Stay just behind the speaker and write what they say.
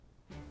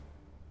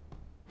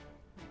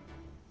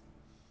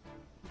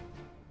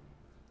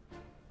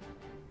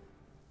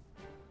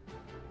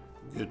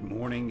Good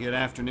morning, good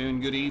afternoon,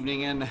 good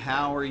evening, and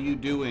how are you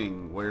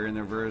doing?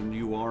 Wherever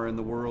you are in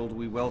the world,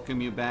 we welcome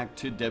you back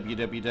to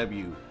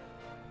WWW.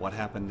 What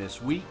happened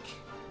this week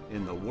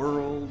in the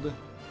world,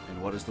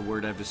 and what does the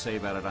Word have to say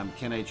about it? I'm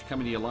Ken H.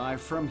 coming to you live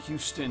from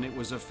Houston. It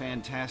was a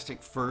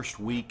fantastic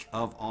first week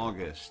of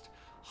August.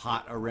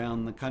 Hot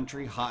around the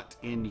country, hot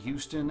in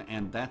Houston,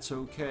 and that's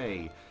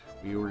okay.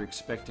 We were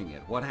expecting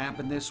it. What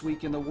happened this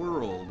week in the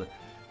world?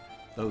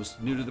 Those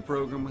new to the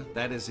program,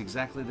 that is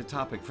exactly the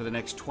topic for the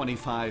next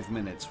 25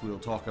 minutes we'll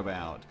talk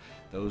about.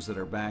 Those that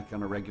are back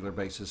on a regular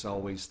basis,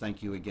 always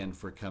thank you again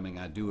for coming.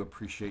 I do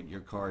appreciate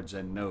your cards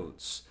and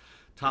notes.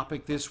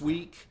 Topic this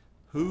week,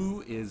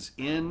 who is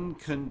in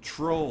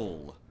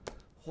control?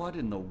 What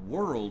in the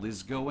world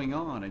is going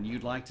on? And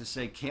you'd like to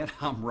say, Ken,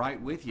 I'm right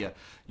with you.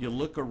 You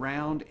look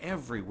around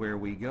everywhere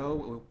we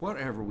go,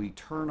 whatever we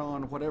turn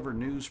on, whatever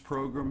news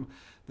program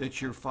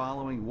that you're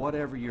following,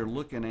 whatever you're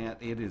looking at,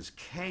 it is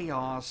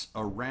chaos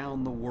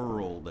around the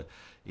world.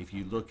 If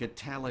you look at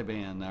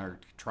Taliban are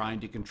trying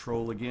to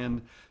control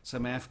again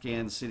some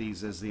Afghan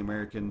cities as the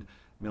American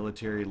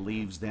military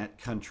leaves that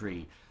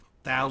country.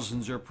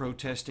 Thousands are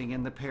protesting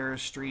in the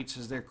Paris streets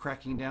as they're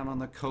cracking down on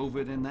the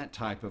COVID and that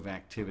type of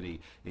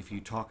activity. If you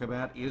talk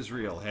about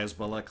Israel,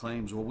 Hezbollah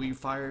claims, well, we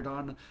fired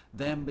on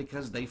them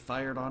because they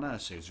fired on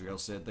us. Israel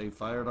said they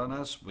fired on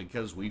us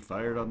because we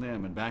fired on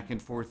them. And back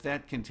and forth,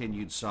 that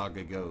continued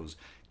saga goes.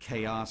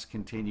 Chaos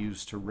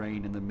continues to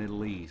reign in the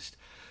Middle East.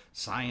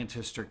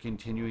 Scientists are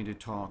continuing to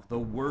talk. The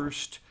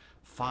worst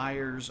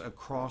fires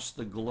across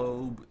the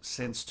globe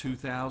since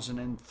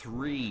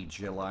 2003,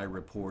 July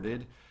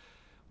reported.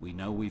 We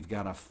know we've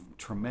got a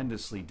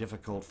tremendously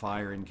difficult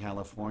fire in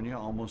California.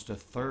 Almost a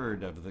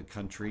third of the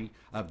country,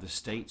 of the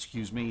state,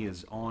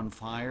 is on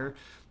fire.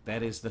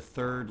 That is the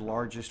third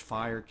largest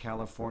fire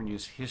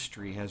California's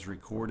history has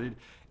recorded.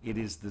 It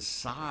is the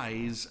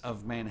size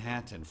of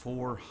Manhattan,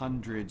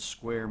 400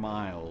 square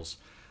miles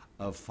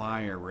of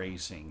fire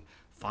racing.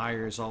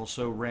 Fire is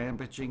also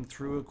rampaging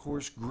through, of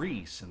course,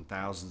 Greece, and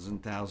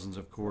thousands,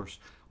 of course,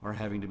 are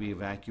having to be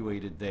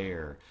evacuated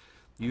there.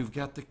 You've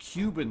got the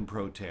Cuban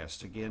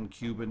protest. Again,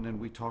 Cuban, and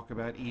we talk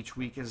about each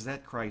week as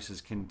that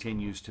crisis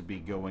continues to be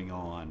going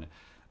on.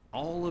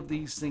 All of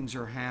these things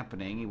are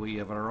happening. We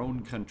have our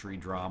own country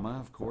drama,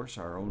 of course,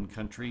 our own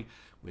country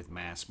with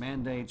mass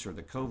mandates or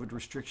the COVID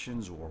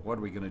restrictions, or what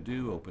are we going to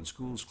do? Open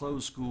schools,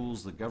 close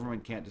schools. The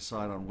government can't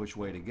decide on which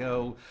way to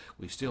go.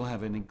 We still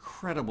have an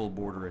incredible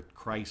border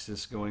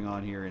crisis going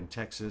on here in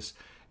Texas.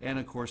 And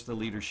of course, the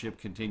leadership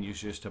continues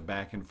just to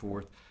back and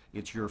forth.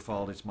 It's your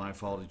fault, it's my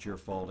fault, it's your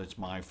fault, it's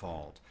my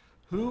fault.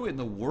 Who in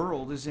the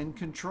world is in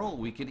control?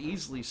 We could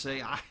easily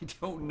say, I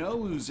don't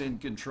know who's in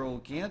control,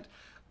 Kent.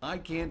 I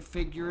can't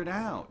figure it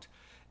out.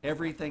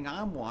 Everything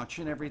I'm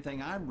watching,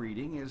 everything I'm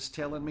reading is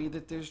telling me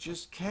that there's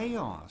just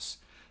chaos.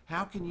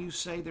 How can you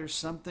say there's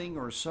something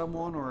or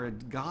someone or a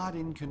God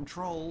in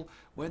control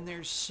when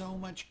there's so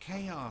much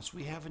chaos?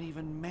 We haven't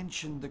even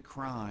mentioned the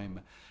crime.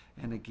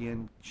 And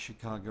again,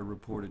 Chicago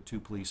reported 2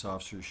 police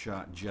officers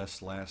shot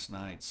just last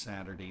night,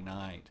 Saturday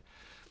night.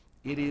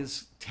 It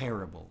is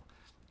terrible.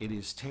 It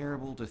is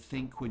terrible to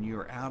think when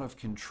you're out of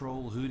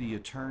control, who do you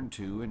turn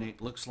to? And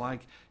it looks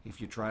like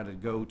if you try to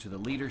go to the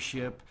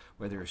leadership,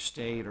 whether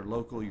state or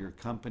local, your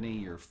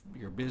company,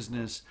 your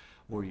business,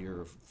 or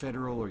your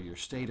federal or your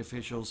state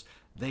officials,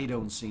 they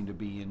don't seem to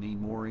be any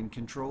more in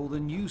control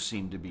than you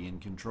seem to be in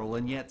control.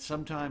 And yet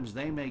sometimes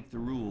they make the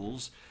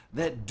rules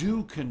that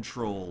do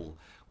control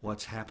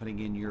what's happening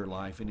in your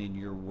life and in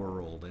your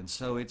world. And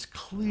so it's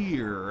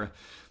clear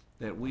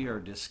that we are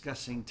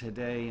discussing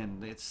today,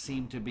 and it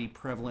seemed to be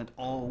prevalent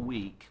all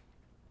week,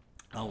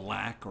 a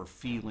lack or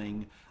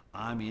feeling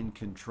I'm in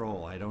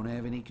control. I don't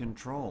have any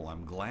control.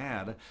 I'm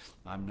glad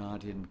I'm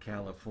not in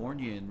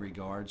California in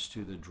regards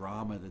to the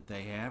drama that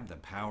they have, the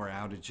power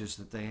outages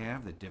that they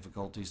have, the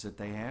difficulties that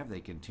they have.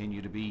 They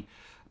continue to be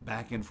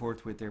back and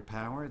forth with their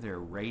power. Their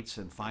rates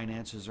and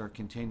finances are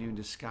continuing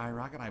to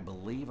skyrocket. I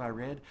believe I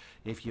read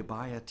if you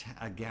buy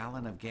a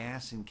gallon of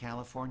gas in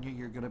California,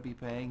 you're going to be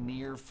paying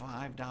near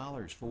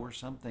 $5 for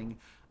something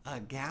a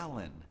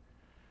gallon.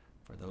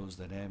 For those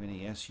that have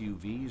any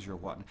SUVs or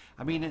what.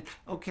 I mean,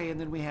 okay,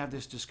 and then we have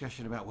this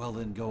discussion about, well,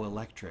 then go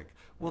electric.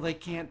 Well, they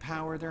can't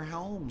power their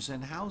homes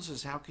and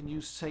houses. How can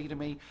you say to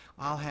me,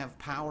 I'll have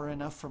power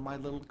enough for my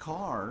little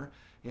car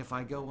if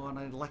I go on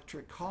an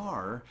electric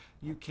car?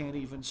 You can't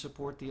even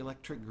support the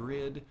electric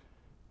grid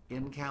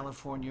in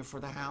California for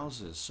the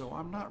houses. So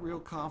I'm not real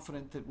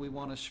confident that we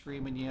want to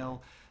scream and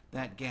yell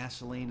that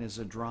gasoline is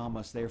a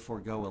drama, therefore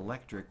go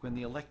electric, when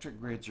the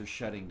electric grids are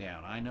shutting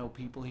down. I know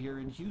people here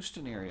in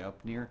Houston area,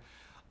 up near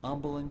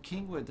Humble and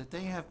Kingwood, that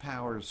they have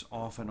powers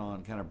off and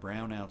on, kind of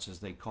brownouts as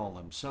they call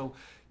them. So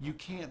you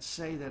can't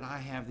say that I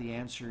have the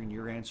answer and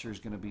your answer is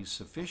going to be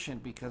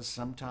sufficient, because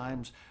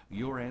sometimes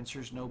your answer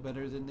is no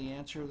better than the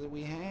answer that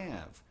we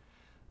have.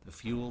 The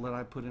fuel that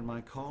I put in my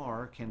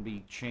car can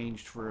be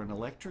changed for an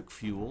electric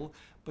fuel,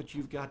 but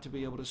you've got to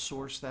be able to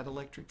source that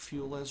electric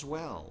fuel as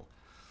well.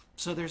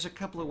 So there's a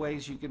couple of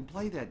ways you can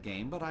play that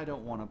game, but I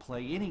don't want to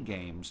play any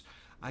games.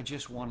 I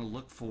just want to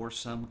look for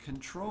some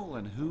control.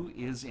 And who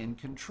is in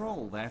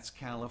control? That's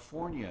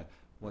California,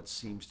 what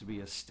seems to be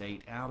a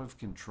state out of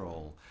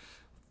control.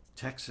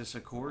 Texas,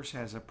 of course,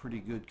 has a pretty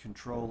good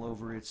control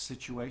over its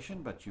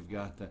situation, but you've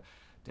got the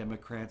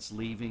Democrats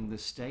leaving the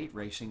state,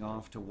 racing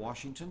off to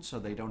Washington so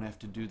they don't have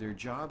to do their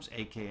jobs,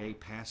 aka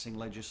passing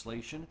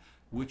legislation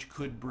which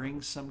could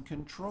bring some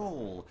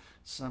control,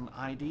 some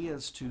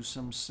ideas to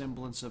some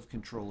semblance of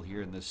control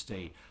here in the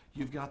state.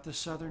 You've got the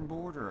southern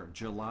border.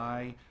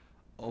 July,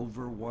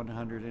 over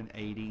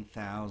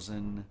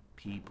 180,000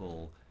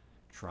 people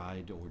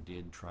tried or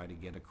did try to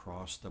get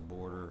across the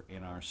border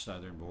in our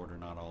southern border,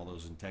 not all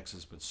those in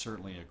Texas, but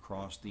certainly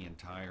across the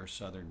entire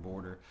southern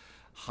border,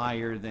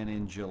 higher than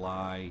in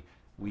July.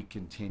 We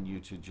continue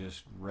to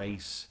just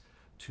race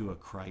to a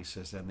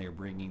crisis, and they're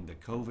bringing the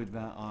COVID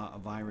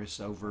virus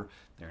over.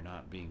 They're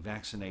not being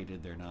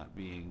vaccinated. They're not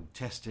being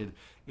tested.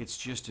 It's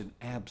just an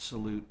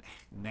absolute,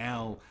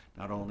 now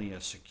not only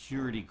a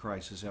security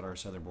crisis at our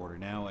southern border,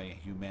 now a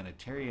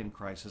humanitarian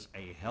crisis,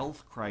 a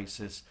health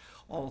crisis.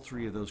 All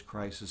three of those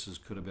crises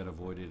could have been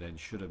avoided and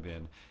should have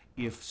been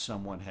if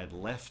someone had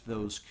left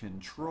those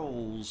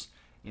controls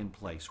in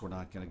place. We're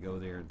not going to go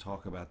there and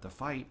talk about the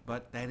fight,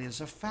 but that is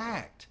a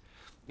fact.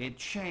 It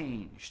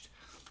changed.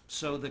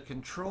 So the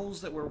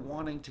controls that we're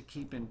wanting to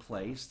keep in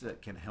place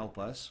that can help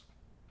us,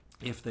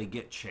 if they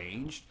get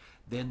changed,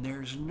 then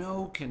there's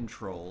no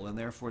control, and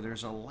therefore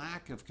there's a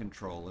lack of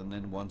control. And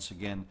then once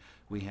again,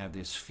 we have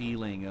this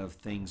feeling of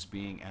things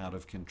being out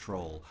of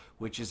control,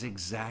 which is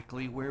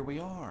exactly where we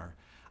are.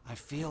 I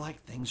feel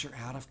like things are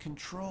out of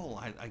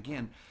control.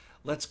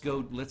 Let's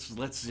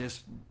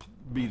just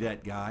be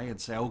that guy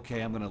and say,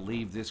 okay, I'm going to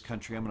leave this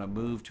country. I'm going to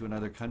move to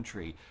another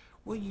country.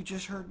 Well, you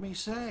just heard me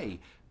say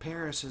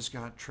Paris has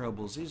got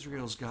troubles,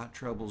 Israel's got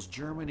troubles,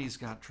 Germany's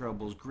got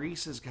troubles,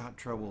 Greece has got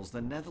troubles,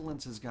 the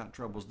Netherlands has got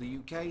troubles, the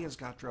UK has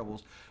got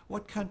troubles.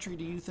 What country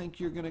do you think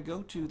you're going to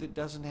go to that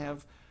doesn't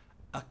have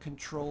a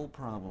control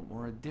problem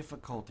or a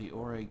difficulty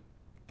or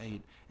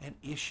an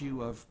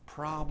issue of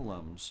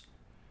problems?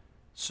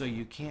 So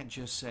you can't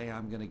just say,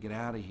 I'm going to get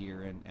out of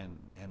here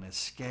and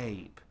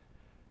escape,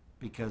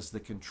 because the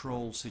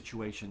control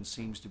situation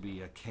seems to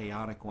be a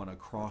chaotic one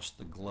across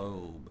the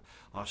globe.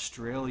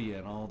 Australia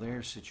and all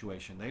their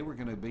situation, they were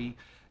going to be,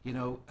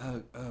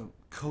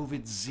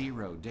 COVID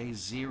zero, day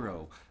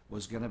zero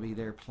was going to be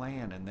their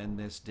plan, and then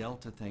this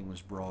Delta thing was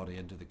brought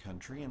into the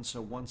country, and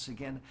so once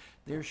again,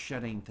 they're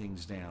shutting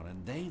things down,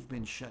 and they've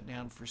been shut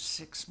down for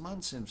 6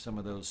 months in some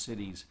of those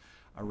cities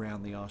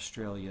around the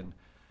Australian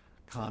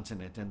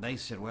continent. And they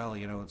said, well,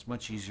 it's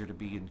much easier to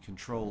be in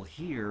control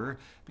here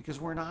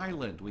because we're an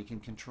island. We can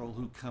control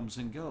who comes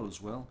and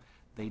goes. Well,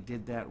 they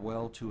did that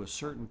well to a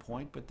certain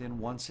point, but then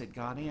once it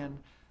got in,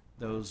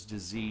 those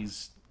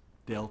disease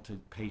Delta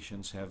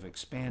patients have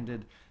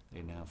expanded.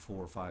 They now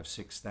 4,000, 5,000,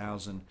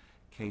 6,000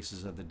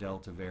 cases of the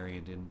Delta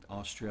variant in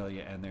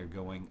Australia, and they're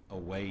going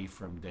away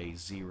from day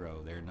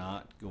zero. They're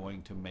not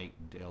going to make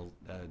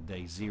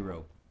day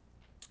zero.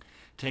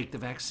 Take the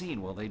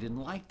vaccine. Well, they didn't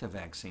like the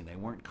vaccine. They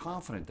weren't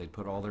confident. They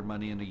put all their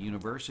money in a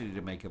university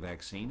to make a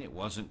vaccine. It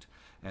wasn't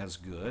as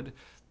good.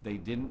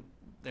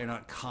 They're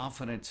not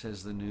confident,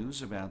 says the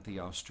news, about the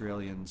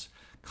Australians'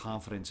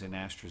 confidence in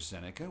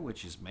AstraZeneca,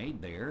 which is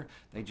made there.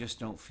 They just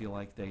don't feel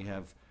like they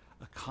have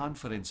a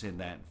confidence in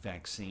that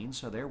vaccine,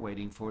 so they're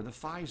waiting for the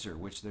Pfizer,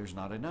 which there's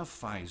not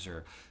enough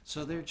Pfizer.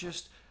 So they're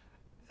just,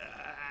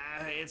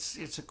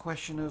 it's a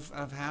question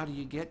of how do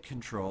you get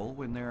control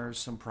when there are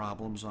some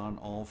problems on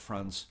all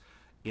fronts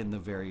in the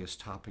various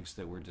topics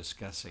that we're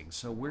discussing.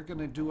 So we're going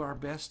to do our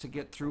best to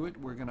get through it.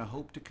 We're going to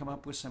hope to come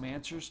up with some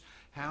answers.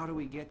 How do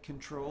we get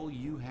control?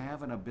 You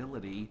have an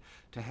ability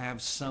to have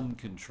some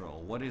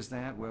control. What is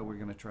that? Well, we're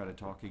going to try to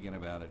talk again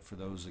about it. For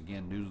those,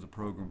 again, new to the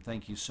program,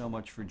 thank you so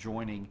much for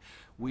joining.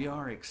 We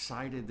are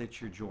excited that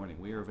you're joining.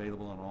 We are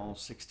available on all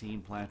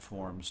 16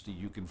 platforms that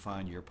you can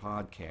find your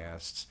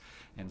podcasts.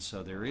 And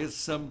so there is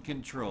some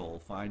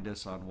control. Find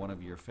us on one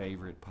of your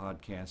favorite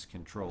podcast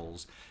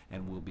controls,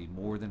 and we'll be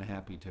more than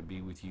happy to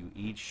be with you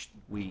each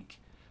week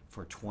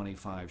for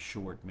 25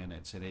 short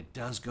minutes. And it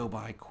does go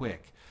by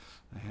quick.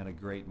 I had a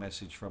great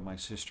message from my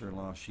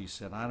sister-in-law. She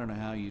said, I don't know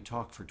how you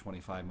talk for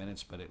 25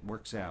 minutes, but it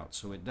works out.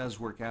 So it does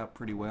work out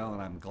pretty well,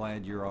 and I'm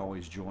glad you're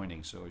always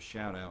joining. So a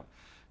shout out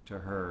to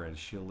her, and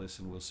she'll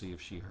listen. We'll see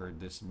if she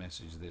heard this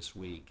message this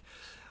week.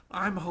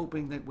 I'm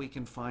hoping that we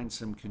can find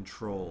some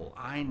control.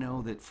 I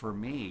know that for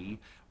me,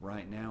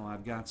 right now,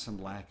 I've got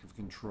some lack of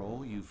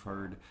control. You've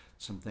heard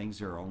some things.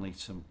 There are only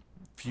some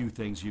few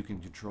things you can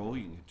control.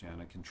 You can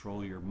kind of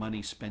control your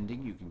money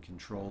spending. You can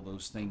control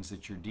those things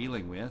that you're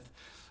dealing with.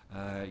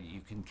 You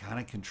can kind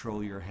of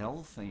control your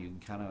health, and you can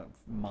kind of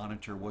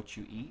monitor what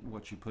you eat and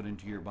what you put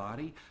into your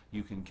body.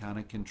 You can kind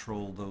of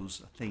control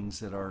those things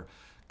that are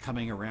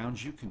coming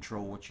around you,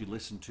 control what you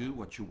listen to,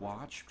 what you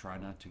watch. Try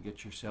not to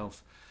get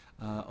yourself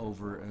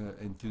over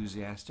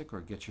enthusiastic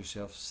or get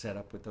yourself set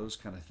up with those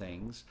kind of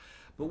things.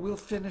 But we'll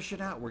finish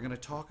it out. We're going to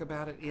talk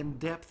about it in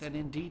depth and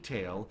in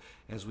detail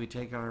as we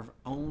take our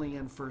only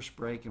and first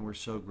break, and we're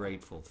so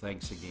grateful.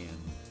 Thanks again.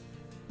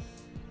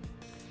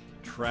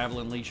 Travel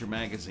and Leisure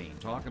Magazine.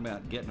 Talk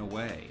about getting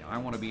away. I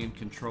want to be in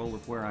control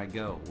of where I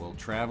go. Well,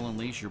 Travel and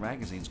Leisure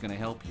Magazine is going to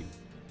help you.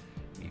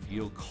 If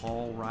you'll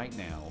call right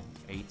now,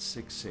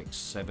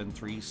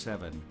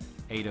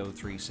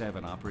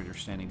 866-737-8037, operator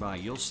standing by,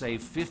 you'll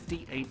save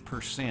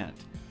 58%.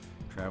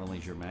 Travel and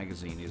Leisure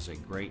Magazine is a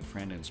great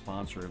friend and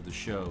sponsor of the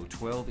show.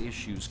 12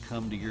 issues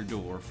come to your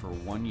door for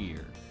 1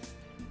 year.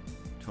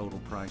 Total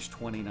price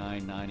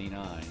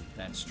 $29.99.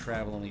 That's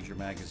Travel and Leisure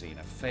Magazine,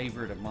 a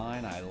favorite of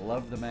mine. I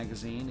love the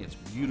magazine. It's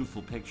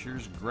beautiful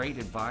pictures, great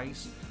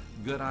advice,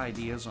 good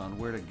ideas on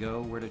where to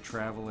go, where to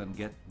travel, and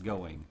get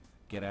going.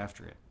 Get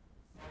after it.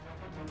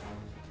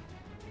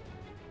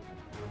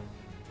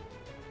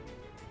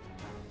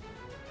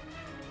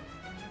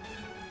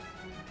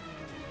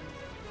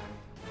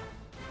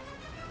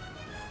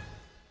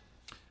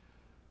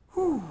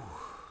 Whew.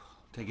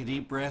 Take a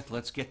deep breath.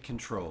 Let's get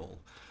control.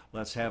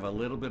 Let's have a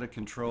little bit of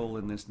control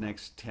in this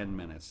next 10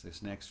 minutes,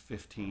 this next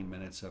 15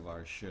 minutes of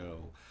our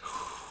show.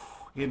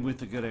 In with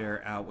the good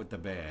air, out with the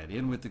bad.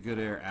 In with the good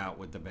air, out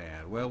with the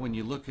bad. Well, when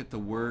you look at the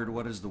word,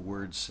 what does the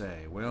word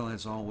say? Well,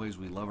 as always,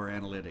 we love our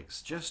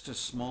analytics. Just a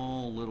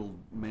small little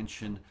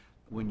mention.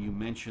 When you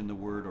mention the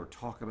word or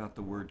talk about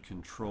the word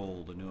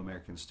control, the New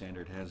American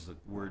Standard has the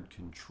word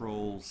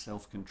control,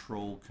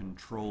 self-control,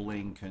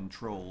 controlling,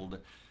 controlled,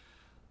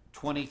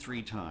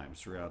 23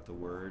 times throughout the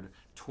word,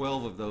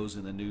 12 of those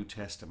in the New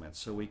Testament.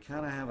 So we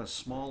kind of have a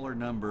smaller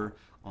number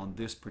on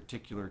this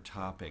particular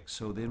topic.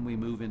 So then we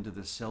move into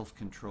the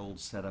self-controlled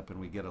setup and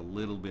we get a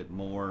little bit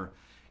more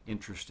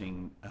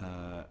interesting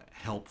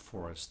help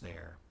for us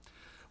there.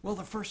 Well,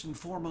 the first and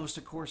foremost,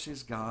 of course,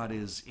 is God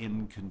is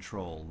in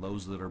control.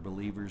 Those that are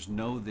believers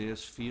know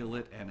this, feel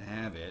it, and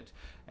have it,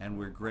 and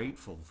we're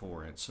grateful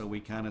for it. So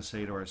we kind of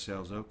say to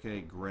ourselves, okay,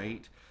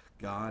 great,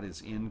 God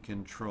is in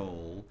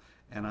control,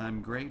 and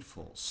I'm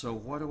grateful. So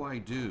what do I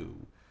do?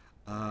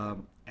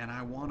 And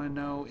I want to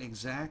know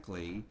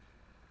exactly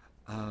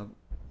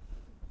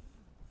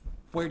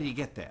where do you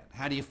get that?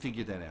 How do you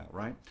figure that out,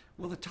 right?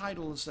 Well, the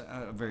title is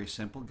very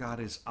simple. God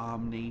is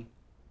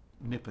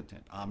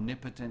omnipotent.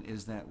 Omnipotent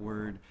is that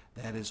word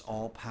that is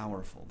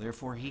all-powerful.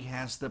 Therefore, he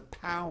has the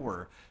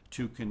power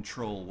to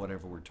control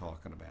whatever we're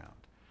talking about.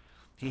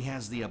 He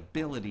has the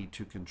ability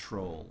to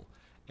control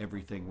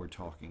everything we're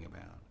talking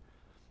about.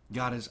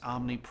 God is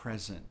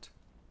omnipresent.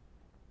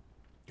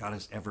 God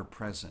is ever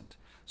present.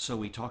 So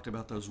we talked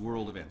about those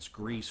world events,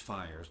 Greece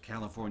fires,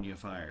 California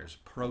fires,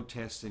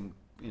 protests in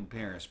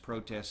Paris,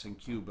 protests in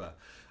Cuba,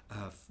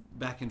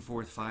 back and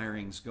forth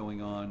firings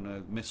going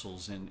on,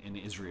 missiles in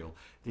Israel.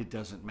 It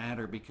doesn't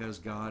matter because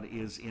God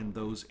is in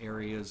those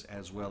areas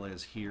as well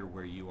as here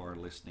where you are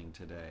listening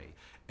today.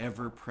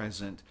 Ever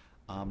present,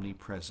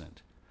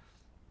 omnipresent.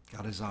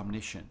 God is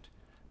omniscient.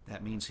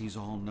 That means he's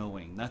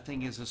all-knowing.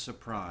 Nothing is a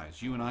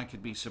surprise. You and I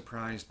could be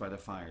surprised by the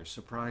fires,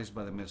 surprised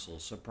by the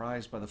missiles,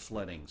 surprised by the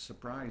flooding,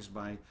 surprised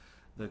by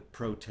the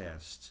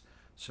protests,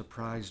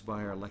 surprised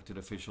by our elected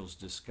officials'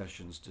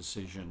 discussions,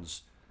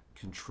 decisions,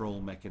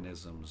 control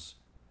mechanisms.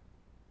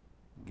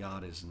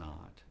 God is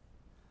not.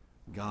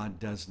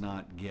 God does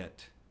not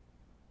get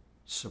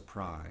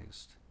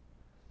surprised.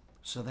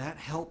 So that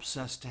helps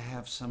us to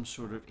have some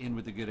sort of in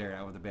with the good air,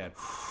 out with the bad.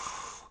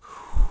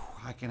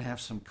 I can have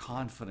some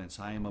confidence.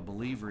 I am a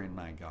believer in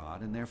my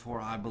God, and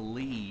therefore I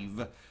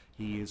believe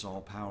he is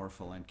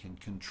all-powerful and can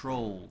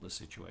control the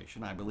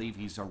situation. I believe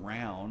he's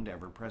around,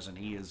 ever-present.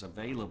 He is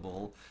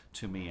available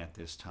to me at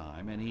this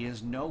time, and he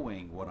is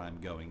knowing what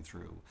I'm going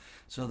through.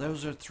 So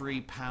those are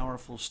three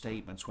powerful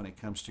statements when it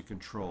comes to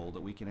control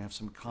that we can have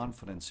some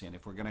confidence in.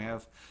 If we're going to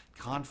have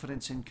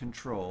confidence in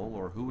control,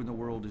 or who in the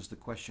world is the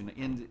question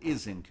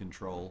is in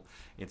control,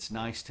 it's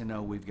nice to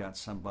know we've got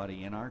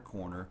somebody in our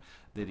corner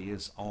that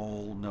is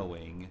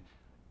all-knowing,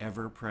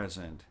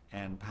 ever-present,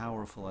 and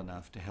powerful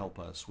enough to help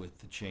us with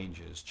the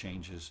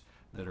changes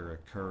that are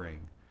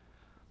occurring.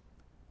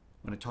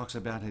 When it talks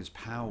about his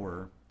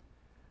power,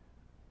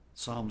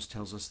 Psalms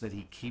tells us that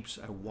he keeps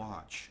a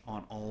watch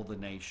on all the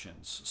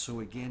nations. So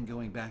again,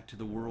 going back to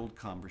the world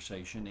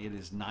conversation, it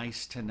is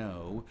nice to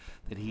know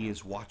that he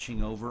is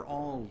watching over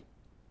all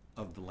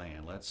of the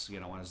land.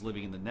 When I was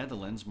living in the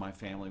Netherlands, my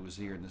family was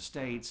here in the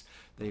States.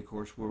 They, of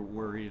course, were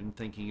worried and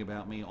thinking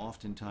about me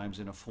oftentimes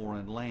in a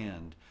foreign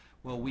land.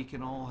 Well, we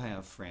can all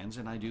have friends,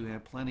 and I do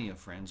have plenty of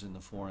friends in the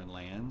foreign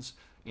lands,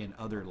 in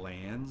other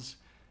lands,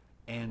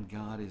 and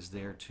God is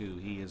there too.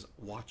 He is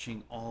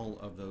watching all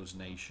of those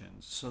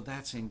nations. So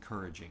that's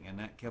encouraging, and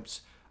that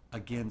keeps,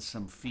 again,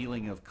 some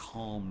feeling of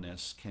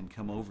calmness can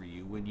come over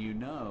you when you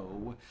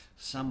know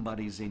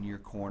somebody's in your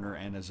corner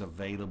and is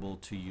available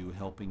to you,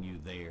 helping you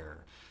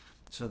there.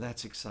 So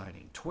that's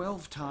exciting.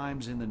 12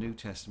 times in the New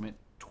Testament,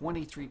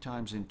 23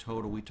 times in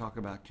total, we talk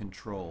about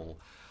control.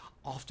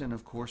 Often,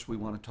 of course, we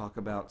want to talk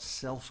about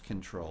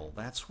self-control.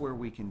 That's where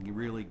we can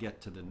really get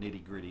to the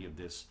nitty-gritty of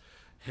this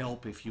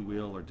help, if you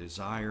will, or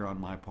desire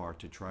on my part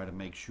to try to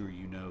make sure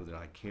you know that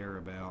I care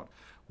about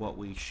what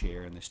we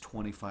share. And this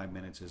 25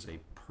 minutes is a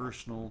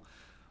personal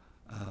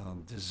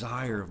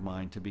desire of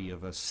mine to be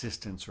of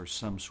assistance or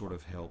some sort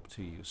of help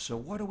to you. So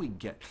what do we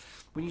get?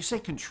 When you say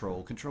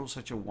control, control is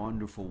such a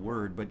wonderful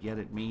word, but yet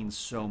it means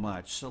so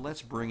much. So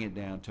let's bring it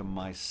down to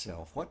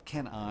myself. What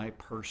can I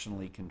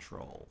personally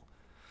control?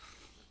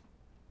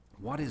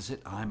 What is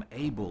it I'm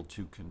able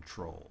to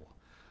control?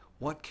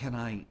 What can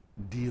I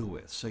deal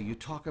with? So you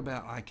talk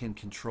about I can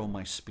control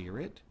my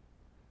spirit,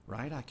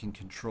 right? I can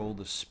control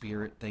the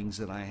spirit things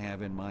that I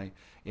have in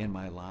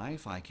my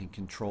life. I can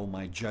control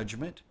my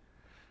judgment.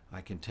 I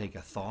can take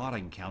a thought, I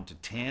can count to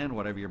 10,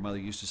 whatever your mother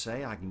used to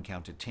say. I can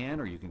count to 10,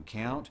 or you can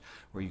count,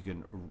 or you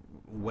can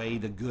weigh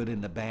the good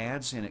and the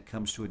bads, and it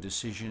comes to a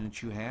decision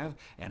that you have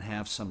and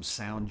have some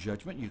sound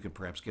judgment. You can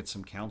perhaps get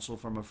some counsel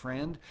from a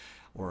friend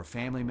or a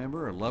family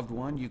member or a loved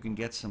one. You can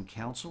get some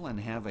counsel and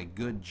have a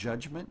good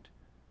judgment.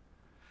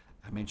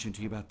 I mentioned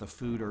to you about the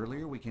food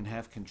earlier. We can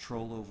have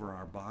control over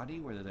our body,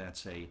 whether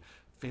that's a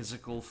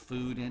physical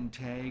food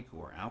intake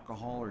or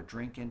alcohol or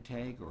drink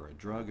intake or a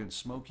drug and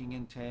smoking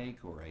intake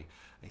or a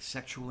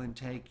sexual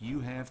intake. You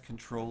have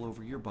control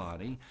over your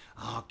body.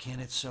 Oh, Ken,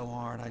 it's so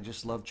hard. I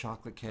just love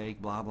chocolate cake,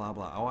 blah, blah,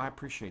 blah. Oh, I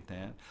appreciate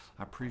that.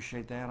 I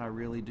appreciate that. I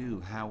really do.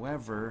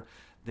 However,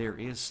 there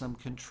is some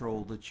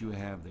control that you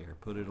have there.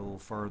 Put it a little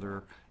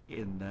further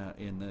in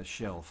the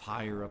shelf,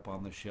 higher up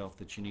on the shelf,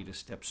 that you need a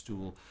step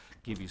stool,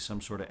 give you some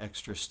sort of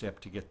extra step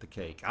to get the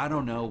cake. I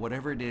don't know,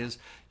 whatever it is,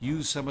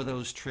 use some of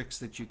those tricks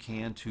that you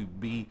can to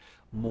be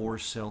more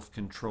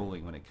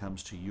self-controlling when it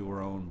comes to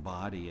your own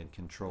body and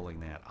controlling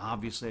that.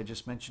 Obviously, I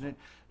just mentioned it.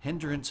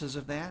 Hindrances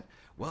of that,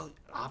 well,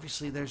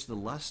 obviously there's the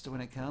lust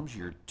when it comes,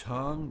 your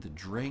tongue, the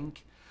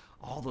drink,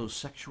 all those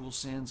sexual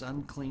sins,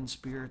 unclean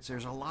spirits.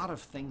 There's a lot of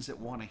things that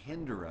want to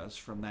hinder us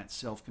from that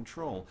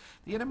self-control.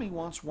 The enemy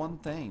wants one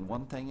thing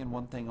and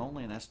one thing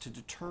only, and that's to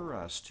deter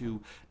us,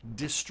 to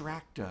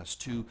distract us,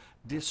 to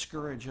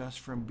discourage us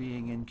from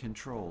being in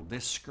control,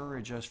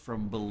 discourage us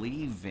from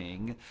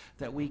believing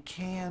that we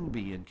can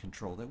be in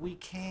control, that we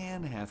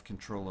can have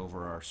control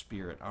over our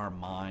spirit, our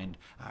mind,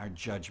 our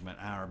judgment,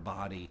 our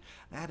body.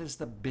 That is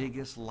the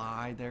biggest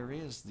lie there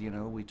is. You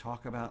know, we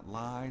talk about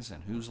lies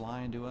and who's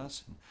lying to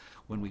us. And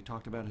when we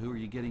talked about who are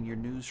you getting your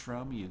news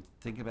from, you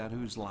think about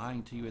who's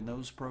lying to you in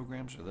those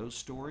programs or those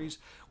stories.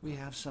 We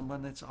have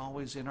someone that's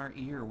always in our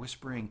ear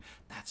whispering,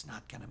 that's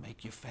not going to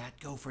make you fat.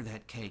 Go for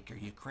that cake. Are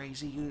you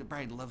crazy? Who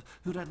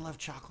doesn't love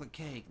chocolate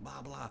cake?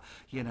 Blah, blah.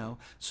 You know,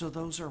 so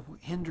those are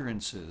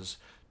hindrances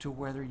to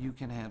whether you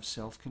can have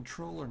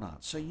self-control or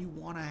not. So you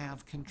want to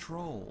have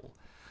control.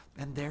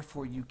 And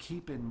therefore you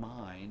keep in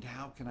mind,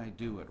 how can I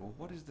do it? Well,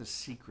 what is the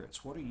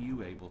secrets? What are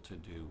you able to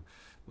do?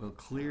 Well,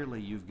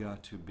 clearly you've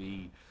got to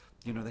be,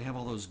 you know, they have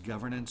all those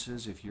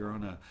governances. If you're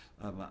on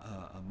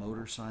a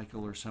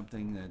motorcycle or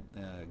something,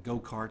 that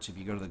go-karts, if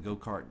you go to the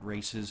go-kart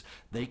races,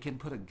 they can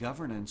put a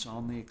governance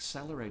on the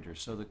accelerator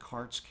so the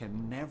carts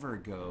can never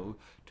go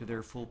to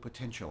their full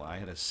potential. I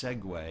had a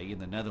Segway in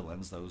the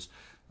Netherlands, those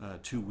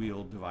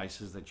two-wheeled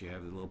devices that you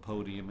have the little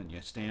podium and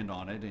you stand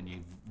on it and you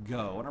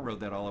go, and I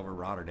rode that all over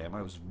Rotterdam.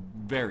 It was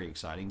very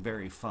exciting,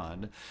 very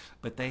fun,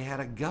 but they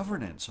had a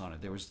governance on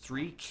it. There was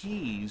 3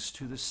 keys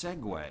to the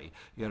Segway.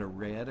 You had a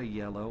red, a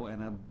yellow,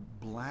 and a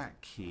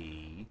black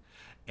key,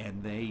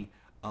 and they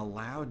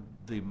allowed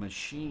the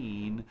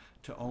machine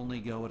to only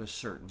go at a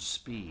certain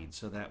speed,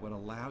 so that would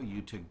allow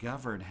you to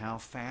govern how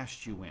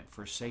fast you went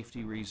for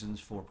safety reasons,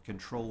 for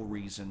control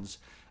reasons.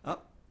 Oh,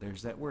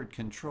 there's that word,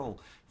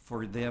 control,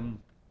 for them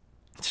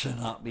to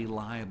not be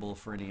liable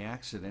for any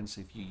accidents.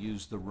 If you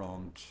use the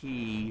wrong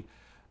key,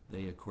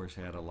 they of course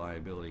had a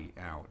liability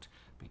out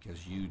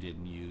because you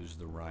didn't use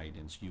the right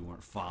and you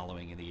weren't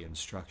following the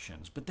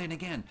instructions. But then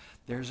again,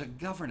 there's a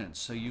governance,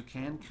 so you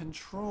can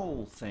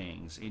control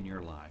things in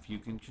your life. You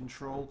can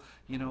control,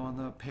 you know, on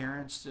the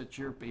parents that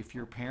if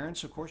you're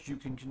parents, of course, you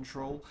can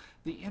control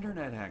the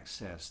internet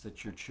access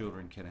that your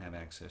children can have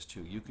access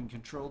to. You can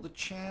control the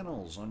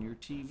channels on your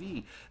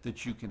TV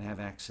that you can have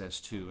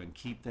access to and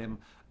keep them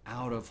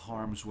out of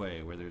harm's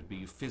way, whether it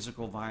be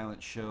physical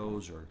violence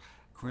shows or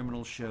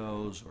criminal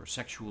shows or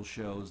sexual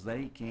shows.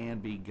 They can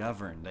be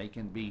governed, they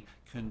can be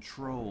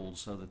controlled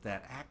so that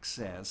that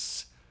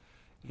access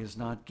is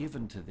not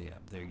given to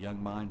them. Their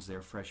young minds,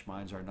 their fresh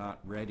minds are not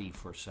ready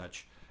for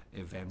such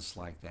events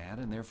like that,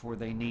 and therefore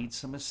they need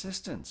some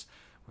assistance.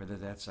 Whether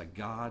that's a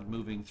God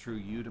moving through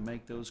you to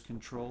make those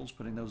controls,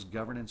 putting those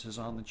governances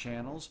on the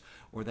channels,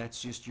 or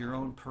that's just your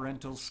own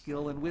parental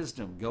skill and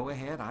wisdom. Go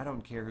ahead, I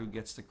don't care who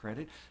gets the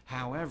credit.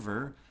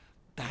 However,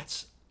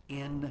 that's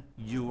in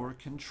your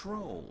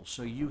control.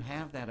 So you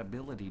have that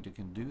ability to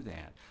can do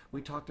that.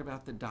 We talked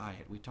about the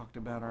diet. We talked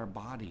about our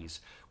bodies.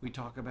 We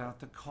talk about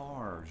the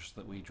cars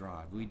that we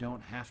drive. We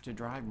don't have to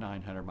drive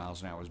 900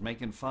 miles an hour. I was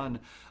making fun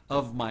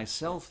of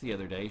myself the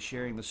other day,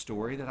 sharing the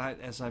story that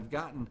as I've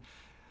gotten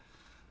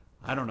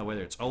I don't know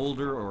whether it's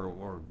older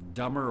or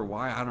dumber or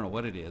why. I don't know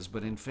what it is.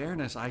 But in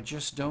fairness, I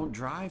just don't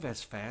drive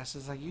as fast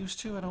as I used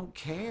to. I don't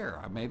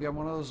care. Maybe I'm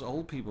one of those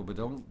old people, but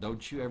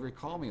don't you ever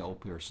call me old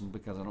person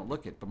because I don't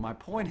look it. But my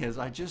point is,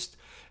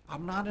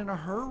 I'm not in a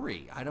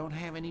hurry. I don't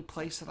have any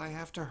place that I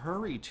have to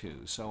hurry to.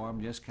 So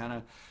I'm just kind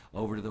of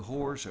over to the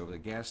horse, over the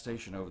gas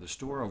station, over the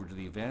store, over to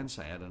the events.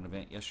 I had an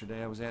event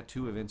yesterday. I was at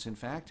 2 events, in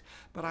fact.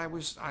 But I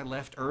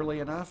left early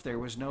enough. There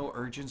was no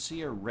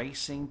urgency or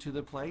racing to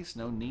the place.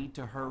 No need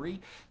to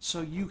hurry.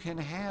 So you can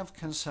have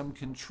some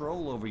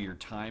control over your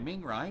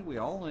timing, right? We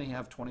all only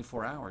have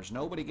 24 hours.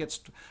 Nobody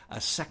gets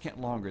a second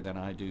longer than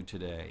I do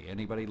today.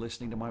 Anybody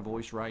listening to my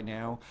voice right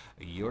now,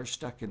 you're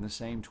stuck in the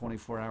same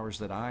 24 hours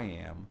that I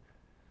am.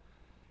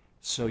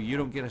 So you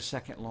don't get a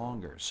second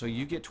longer. So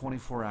you get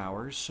 24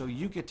 hours. So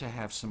you get to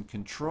have some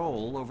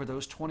control over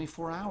those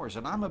 24 hours.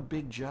 And I'm a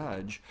big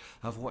judge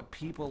of what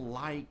people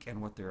like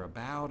and what they're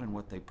about and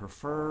what they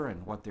prefer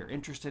and what they're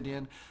interested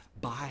in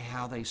by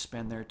how they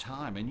spend their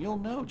time. And you'll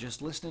know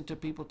just listening to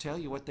people tell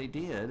you what they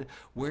did,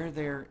 where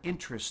their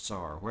interests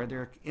are,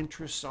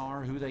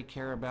 who they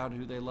care about,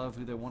 who they love,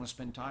 who they want to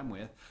spend time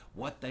with,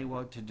 what they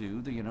want to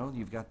do.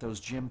 You've got those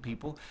gym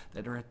people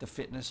that are at the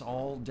fitness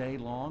all day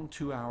long,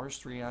 2 hours,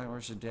 3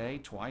 hours a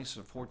day, twice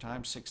or 4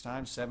 times, 6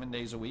 times, 7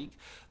 days a week.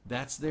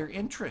 That's their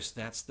interest.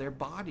 That's their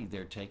body.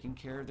 They're taking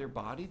care of their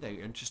body. They're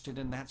interested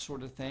in that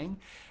sort of thing.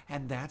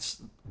 And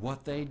that's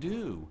what they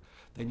do.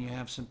 Then you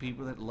have some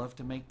people that love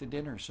to make the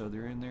dinner, so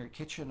they're in their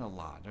kitchen a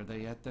lot. Are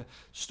they at the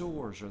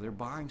stores, or they're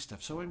buying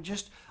stuff? So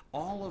just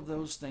all of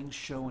those things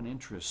show an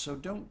interest. So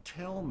don't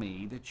tell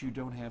me that you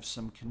don't have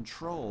some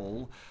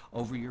control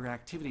over your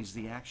activities,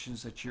 the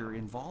actions that you're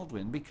involved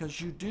in, because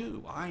you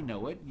do. I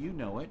know it. You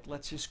know it.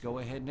 Let's just go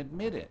ahead and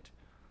admit it.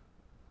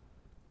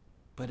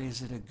 But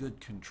is it a good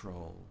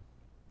control?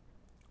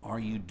 Are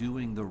you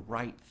doing the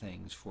right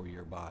things for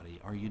your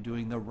body? Are you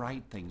doing the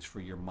right things for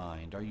your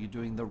mind? Are you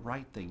doing the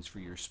right things for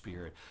your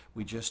spirit?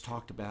 We just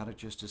talked about it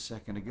just a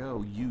second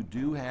ago. You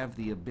do have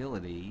the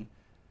ability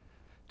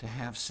to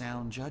have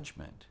sound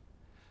judgment.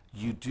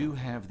 You do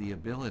have the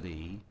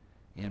ability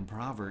in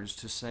Proverbs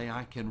to say,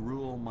 I can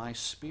rule my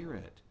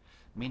spirit.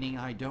 Meaning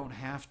I don't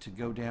have to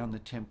go down the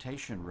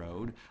temptation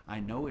road. I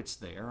know it's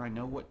there. I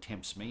know what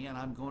tempts me, and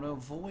I'm going to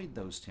avoid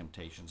those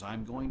temptations.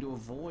 I'm going to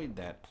avoid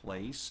that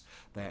place,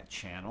 that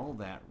channel,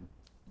 that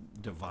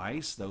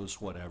device,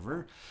 those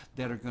whatever,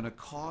 that are going to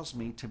cause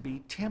me to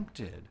be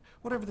tempted.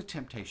 Whatever the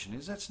temptation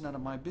is, that's none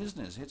of my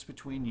business. It's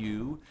between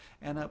you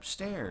and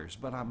upstairs.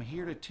 But I'm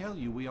here to tell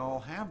you we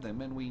all have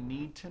them, and we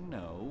need to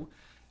know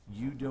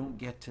you don't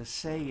get to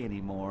say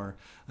anymore,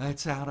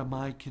 it's out of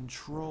my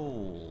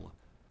control.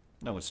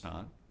 No, it's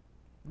not.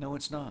 No,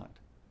 it's not.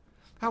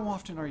 How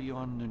often are you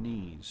on your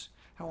knees?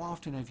 How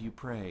often have you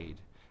prayed?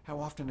 How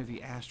often have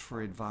you asked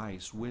for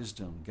advice,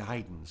 wisdom,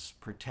 guidance,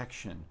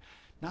 protection?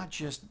 Not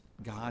just,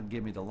 God,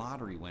 give me the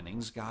lottery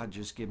winnings. God,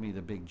 just give me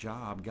the big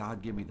job.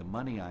 God, give me the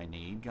money I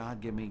need. God,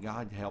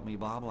 help me,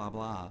 blah, blah,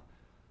 blah.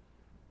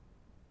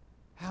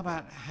 How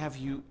about, have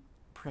you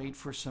prayed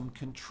for some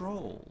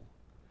control?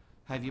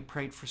 Have you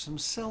prayed for some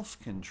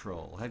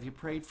self-control? Have you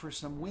prayed for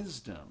some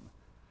wisdom?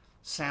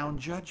 Sound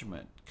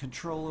judgment,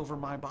 control over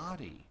my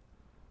body?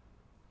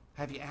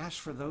 Have you asked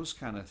for those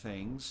kind of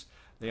things?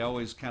 They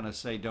always kind of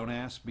say, don't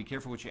ask, be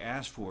careful what you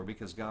ask for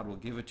because God will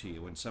give it to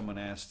you. When someone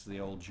asks, the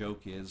old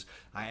joke is,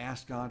 I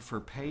asked God for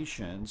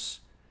patience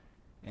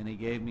and he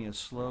gave me a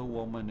slow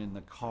woman in the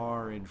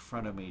car in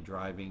front of me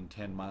driving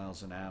 10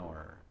 miles an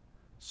hour,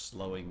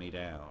 slowing me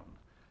down.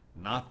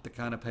 Not the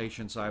kind of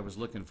patience I was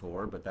looking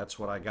for, but that's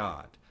what I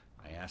got.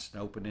 I asked an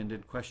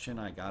open-ended question,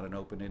 I got an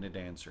open-ended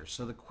answer.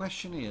 So the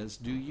question is,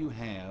 do you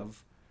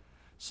have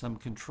some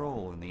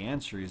control? And the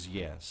answer is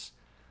yes.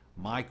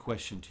 My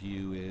question to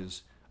you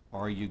is,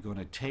 are you going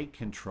to take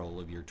control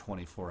of your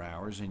 24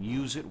 hours and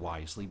use it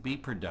wisely, be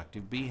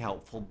productive, be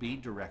helpful, be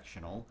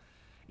directional,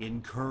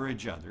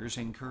 encourage others,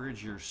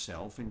 encourage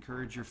yourself,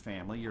 encourage your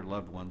family, your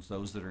loved ones,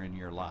 those that are in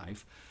your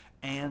life,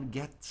 and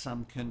get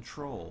some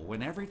control.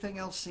 When everything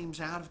else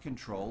seems out of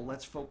control,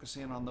 let's focus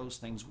in on those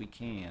things we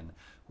can,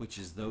 which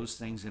is those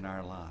things in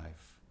our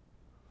life.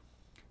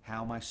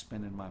 How am I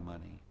spending my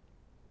money?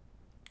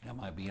 Am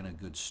I being a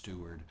good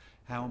steward?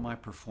 How am I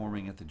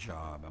performing at the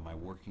job? Am I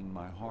working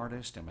my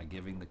hardest? Am I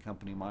giving the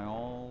company my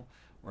all?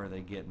 Or are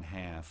they getting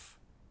half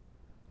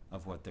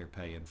of what they're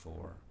paying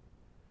for?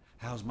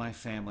 How's my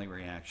family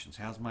reactions?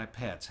 How's my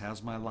pets?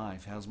 How's my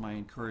life? How's my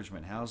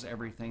encouragement? How's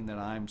everything that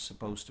I'm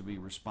supposed to be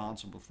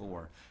responsible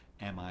for?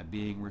 Am I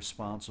being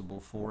responsible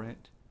for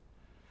it?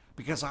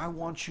 Because I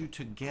want you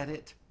to get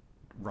it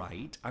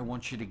right. I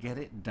want you to get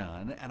it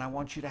done. And I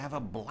want you to have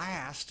a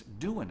blast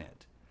doing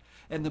it.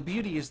 And the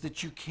beauty is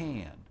that you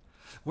can.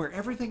 Where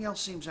everything else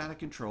seems out of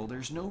control,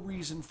 there's no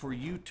reason for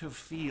you to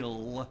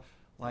feel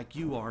like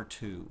you are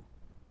too.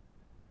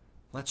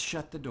 Let's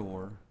shut the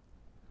door.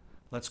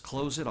 Let's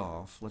close it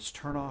off. Let's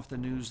turn off the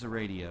news, the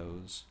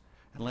radios,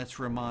 and let's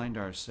remind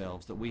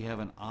ourselves that we have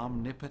an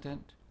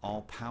omnipotent,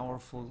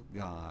 all-powerful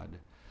God.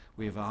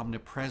 We have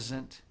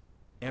omnipresent,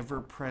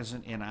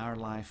 ever-present in our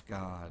life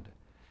God.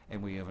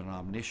 and we have an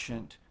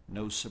omniscient,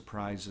 no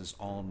surprises,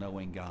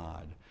 all-knowing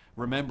God.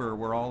 Remember,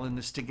 we're all in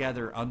this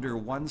together under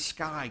one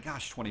sky.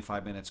 Gosh,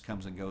 25 minutes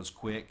comes and goes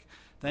quick.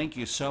 Thank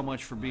you so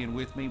much for being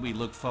with me. We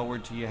look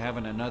forward to you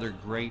having another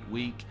great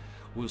week.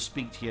 We'll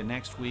speak to you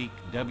next week.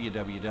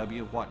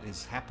 www. What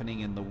is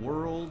happening in the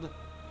world?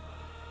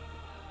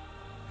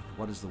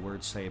 What does the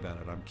word say about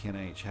it? I'm Ken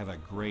H. Have a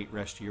great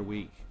rest of your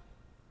week.